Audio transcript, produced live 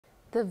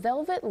The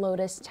Velvet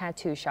Lotus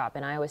Tattoo Shop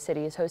in Iowa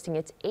City is hosting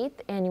its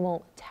 8th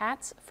annual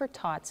Tats for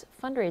Tots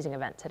fundraising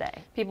event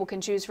today. People can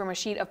choose from a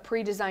sheet of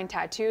pre-designed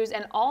tattoos,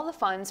 and all the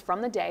funds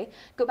from the day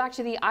go back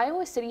to the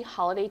Iowa City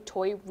Holiday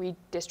Toy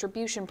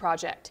Redistribution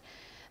project.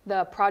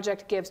 The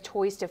project gives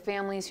toys to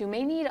families who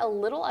may need a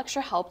little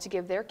extra help to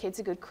give their kids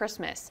a good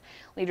Christmas.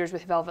 Leaders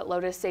with Velvet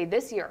Lotus say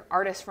this year,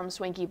 artists from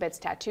Swanky Bits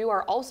Tattoo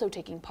are also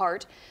taking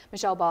part.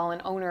 Michelle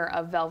Ballin, owner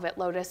of Velvet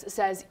Lotus,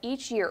 says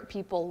each year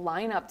people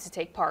line up to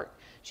take part.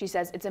 She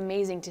says it's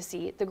amazing to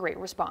see the great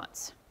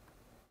response.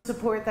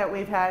 Support that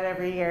we've had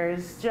every year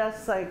is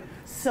just like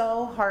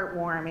so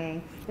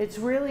heartwarming. It's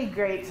really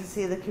great to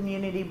see the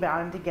community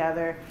bound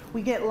together.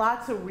 We get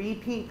lots of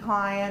repeat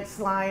clients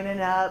lining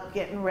up,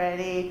 getting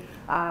ready.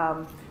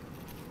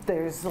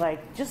 There's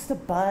like just a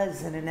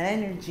buzz and an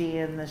energy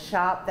in the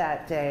shop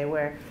that day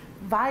where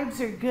vibes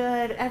are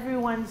good,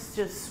 everyone's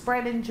just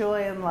spreading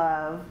joy and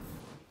love.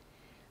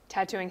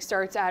 Tattooing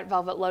starts at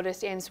Velvet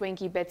Lotus and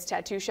Swanky Bits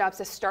tattoo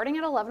shops starting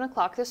at 11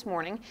 o'clock this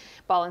morning.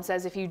 Ballin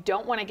says if you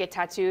don't want to get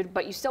tattooed,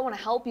 but you still want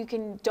to help, you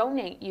can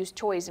donate used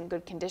toys in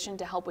good condition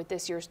to help with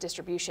this year's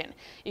distribution.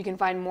 You can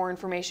find more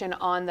information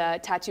on the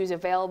tattoos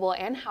available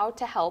and how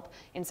to help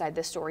inside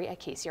this story at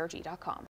kcrg.com.